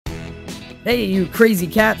Hey, you crazy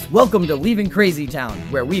cats! Welcome to Leaving Crazy Town,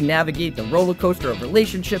 where we navigate the roller coaster of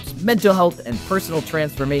relationships, mental health, and personal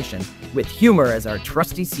transformation with humor as our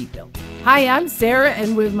trusty seatbelt. Hi, I'm Sarah,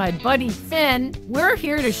 and with my buddy Finn, we're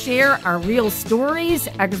here to share our real stories,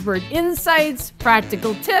 expert insights,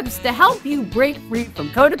 practical tips to help you break free from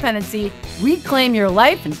codependency, reclaim your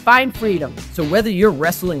life, and find freedom. So whether you're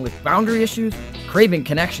wrestling with boundary issues, craving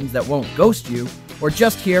connections that won't ghost you, or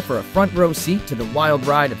just here for a front row seat to the wild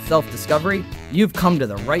ride of self-discovery, you've come to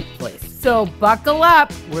the right place. So buckle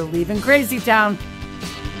up, we're leaving Crazy Town.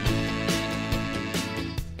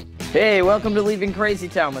 Hey, welcome to Leaving Crazy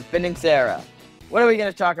Town with Finn and Sarah. What are we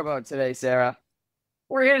going to talk about today, Sarah?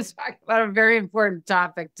 We're going to talk about a very important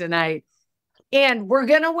topic tonight. And we're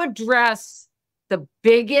going to address the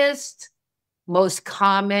biggest, most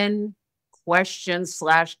common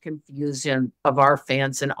question/confusion of our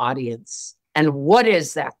fans and audience. And what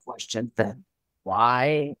is that question, Finn?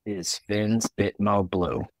 Why is Finn's Bitmo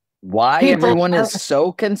blue? Why everyone is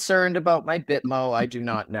so concerned about my Bitmo, I do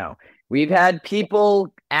not know. We've had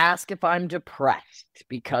people ask if I'm depressed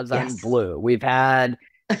because I'm blue. We've had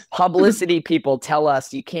publicity people tell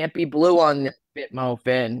us you can't be blue on Bitmo,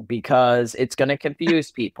 Finn, because it's going to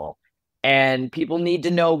confuse people. And people need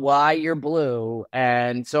to know why you're blue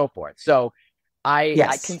and so forth. So I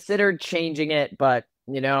considered changing it, but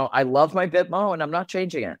you know, I love my Bitmo and I'm not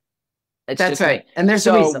changing it. That's right. And there's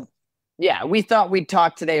a reason. Yeah, we thought we'd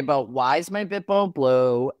talk today about why is my Bitmo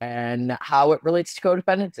blue and how it relates to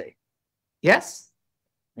codependency. Yes.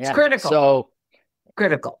 Yeah. It's critical. So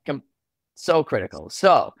critical. So critical.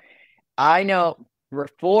 So I know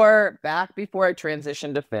before I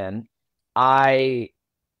transitioned to Finn, I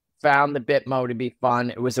found the Bitmo to be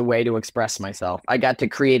fun. It was a way to express myself. I got to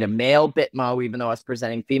create a male Bitmo, even though I was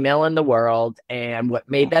presenting female in the world. And what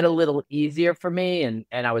made that a little easier for me, and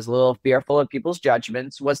I was a little fearful of people's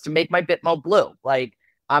judgments, was to make my Bitmo blue. Like,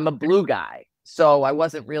 I'm a blue guy. So I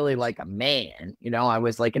wasn't really like a man, you know, I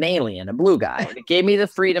was like an alien, a blue guy. And it gave me the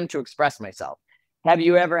freedom to express myself. Have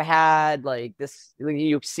you ever had like this?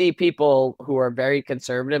 You see people who are very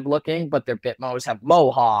conservative looking, but their Bitmos have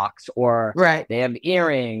mohawks or they have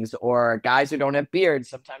earrings, or guys who don't have beards.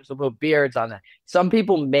 Sometimes they'll put beards on that. Some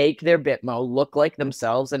people make their Bitmo look like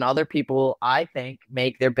themselves, and other people, I think,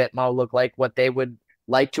 make their Bitmo look like what they would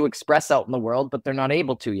like to express out in the world, but they're not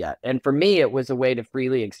able to yet. And for me, it was a way to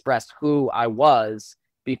freely express who I was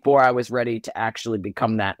before I was ready to actually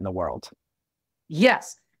become that in the world.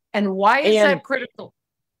 Yes. And why is that critical?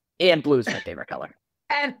 And blue is my favorite color.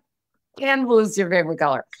 And blue is your favorite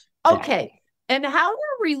color. Okay. Yeah. And how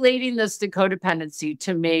we're relating this to codependency,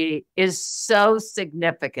 to me, is so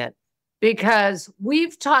significant, because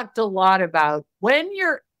we've talked a lot about when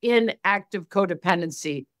you're in active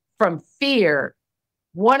codependency from fear,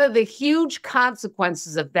 one of the huge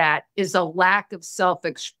consequences of that is a lack of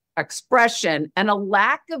self-expression and a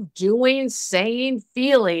lack of doing, saying,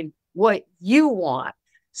 feeling what you want.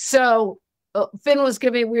 So Finn was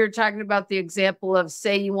we were talking about the example of,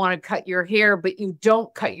 say you want to cut your hair, but you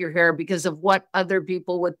don't cut your hair because of what other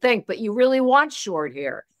people would think, but you really want short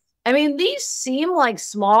hair. I mean, these seem like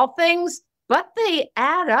small things, but they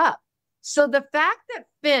add up. So the fact that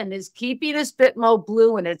Finn is keeping his Bitmo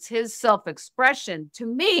blue and it's his self-expression, to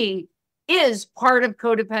me, is part of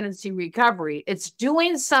codependency recovery. It's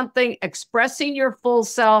doing something, expressing your full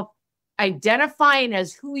self, identifying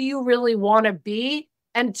as who you really want to be.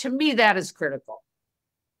 And to me, that is critical.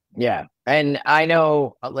 Yeah. And I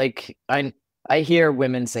know, like, I hear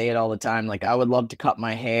women say it all the time, like, I would love to cut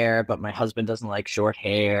my hair, but my husband doesn't like short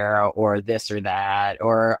hair, or this or that,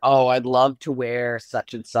 or, oh, I'd love to wear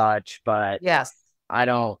such and such, but I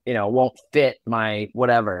don't, won't fit my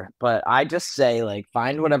whatever. But I just say, like,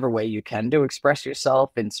 find whatever way you can to express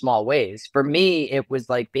yourself in small ways. For me, it was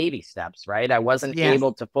like baby steps, right? I wasn't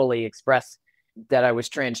able to fully express that I was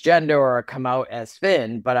transgender or come out as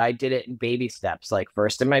Finn, but I did it in baby steps. Like,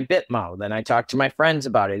 first in my Bitmo, then I talked to my friends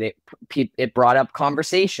about it. It brought up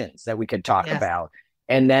conversations that we could talk about.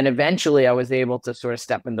 And then eventually I was able to sort of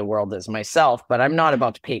step in the world as myself, but I'm not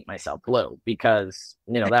about to paint myself blue because,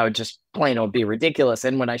 that would just plain old be ridiculous.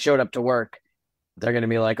 And when I showed up to work, they're going to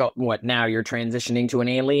be like, oh, what, now you're transitioning to an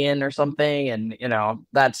alien or something? And,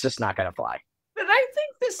 that's just not going to fly. But I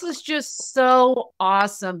think this is just so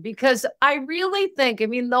awesome, because I really think,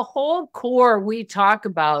 the whole core we talk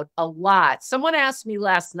about a lot. Someone asked me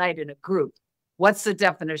last night in a group, what's the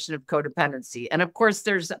definition of codependency? And of course,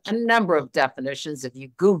 there's a number of definitions if you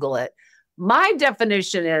Google it. My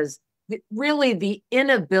definition is really the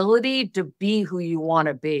inability to be who you want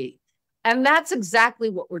to be. And that's exactly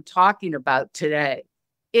what we're talking about today,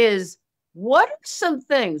 is what are some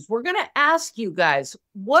things we're going to ask you guys?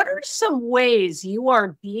 What are some ways you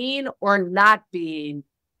are being or not being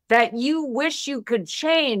that you wish you could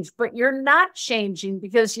change, but you're not changing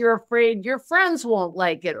because you're afraid your friends won't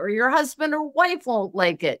like it or your husband or wife won't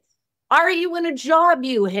like it? Are you in a job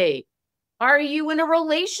you hate? Are you in a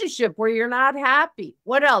relationship where you're not happy?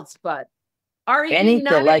 What else, bud? Are you Anything,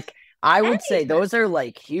 not like I would say anything? those are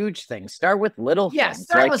like huge things. Start with little Yes, things.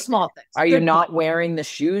 start Like, with small things. are you Good not point. wearing the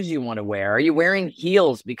shoes you want to wear? Are you wearing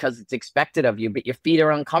heels because it's expected of you, but your feet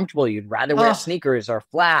are uncomfortable? You'd rather wear Ugh. sneakers or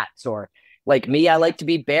flats, or like me, I like to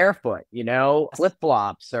be barefoot, you know, flip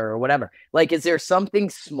flops or whatever. Like, is there something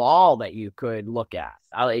small that you could look at?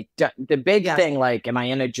 I like the big Yes. thing, like, am I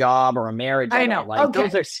in a job or a marriage? I know. Like, Okay.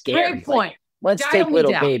 those are scary. Great point. Like, let's Dial take me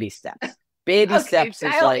little down. baby steps. Baby Okay, steps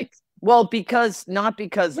is dial like, me. well, not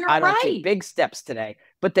because You're I don't right. take big steps today,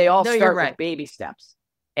 but they all No, you're start right. with baby steps.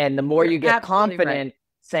 And the more You're you get absolutely right. confident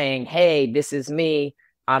saying, hey, this is me,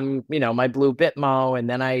 I'm, my blue Bitmo. And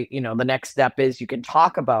then the next step is you can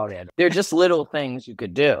talk about it. They're just little things you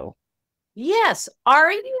could do. Yes.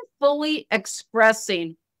 Are you fully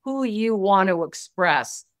expressing who you want to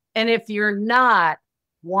express? And if you're not,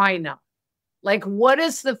 why not? Like, what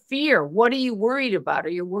is the fear? What are you worried about? Are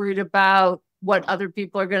you worried about what other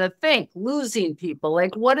people are going to think, losing people?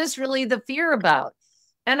 Like, what is really the fear about?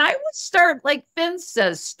 And I would start, like Finn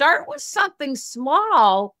says, start with something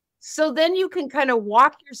small. So then you can kind of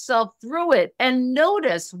walk yourself through it and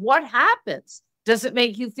notice what happens. Does it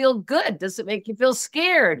make you feel good? Does it make you feel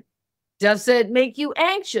scared? Does it make you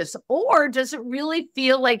anxious? Or does it really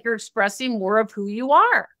feel like you're expressing more of who you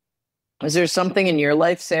are? Is there something in your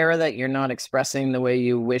life, Sarah, that you're not expressing the way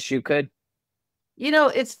you wish you could?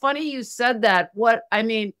 It's funny you said that.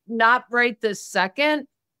 Not right this second,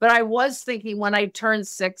 but I was thinking when I turned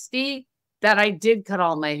 60 that I did cut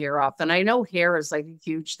all my hair off. And I know hair is like a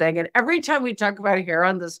huge thing. And every time we talk about hair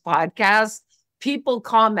on this podcast, people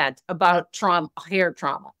comment about hair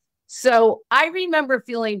trauma. So I remember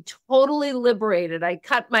feeling totally liberated. I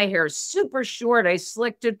cut my hair super short. I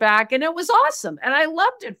slicked it back and it was awesome. And I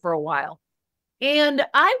loved it for a while. And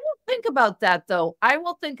I will think about that, though. I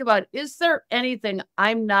will think about, is there anything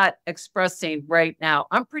I'm not expressing right now?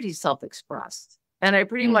 I'm pretty self-expressed and I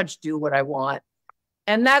pretty much do what I want.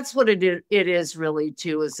 And that's what it is really,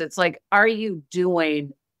 too, is it's like, are you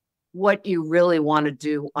doing what you really want to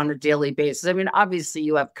do on a daily basis? I mean, obviously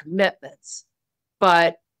you have commitments,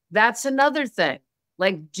 but that's another thing.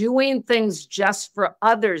 Like doing things just for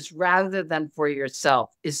others rather than for yourself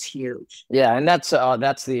is huge. Yeah, and that's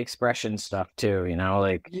the expression stuff too,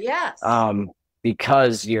 like yes,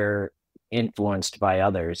 because you're influenced by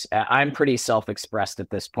others. I'm pretty self-expressed at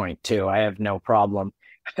this point too. I have no problem.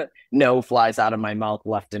 No flies out of my mouth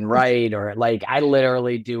left and right, or like I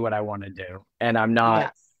literally do what I want to do, and I'm not.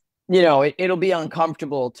 Yes. It'll be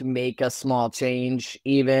uncomfortable to make a small change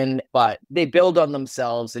even, but they build on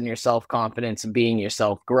themselves, and your self-confidence and being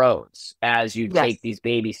yourself grows as you take these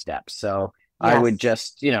baby steps. So I would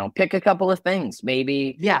just, pick a couple of things.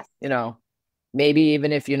 Maybe, maybe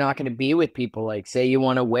even if you're not going to be with people, like say you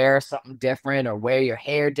want to wear something different or wear your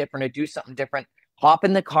hair different or do something different, hop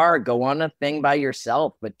in the car, go on a thing by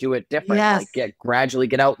yourself, but do it different. Like gradually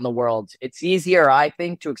get out in the world. It's easier, I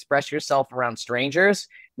think, to express yourself around strangers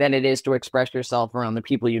than it is to express yourself around the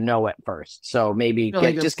people you know at first. So maybe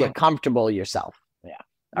get comfortable yourself. Yeah.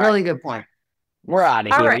 Really good point. We're out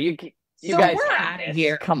of here. Right. You guys we're out of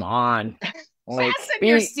here. Come on. Like, fasten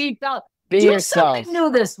your seatbelt. Be do yourself. Something new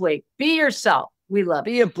this week. Be yourself. We love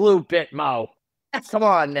Be a blue Bitmo. Come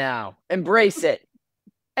on now. Embrace it.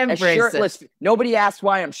 Embrace shirtless. it. Nobody asked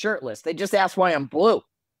why I'm shirtless. They just asked why I'm blue.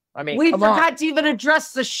 I mean, we forgot to even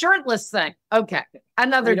address the shirtless thing. Okay.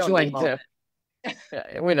 Another joy moment.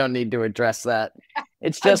 We don't need to address that.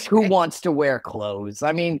 It's just who wants to wear clothes.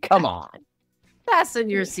 I mean, come on. Fasten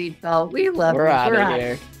your seatbelt. We love you. We're out of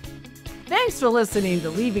here. Thanks for listening to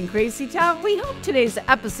Leaving Crazy Town. We hope today's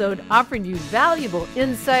episode offered you valuable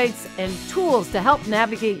insights and tools to help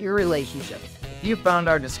navigate your relationships. If you found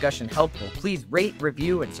our discussion helpful, please rate,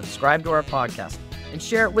 review, and subscribe to our podcast. And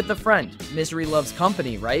share it with a friend. Misery loves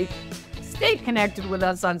company, right? Stay connected with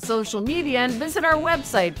us on social media and visit our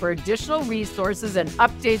website for additional resources and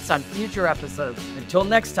updates on future episodes. Until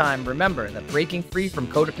next time, remember that breaking free from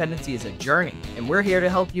codependency is a journey, and we're here to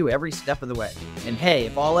help you every step of the way. And hey,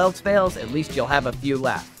 if all else fails, at least you'll have a few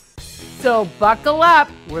left. So buckle up.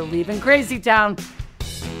 We're leaving Crazy Town.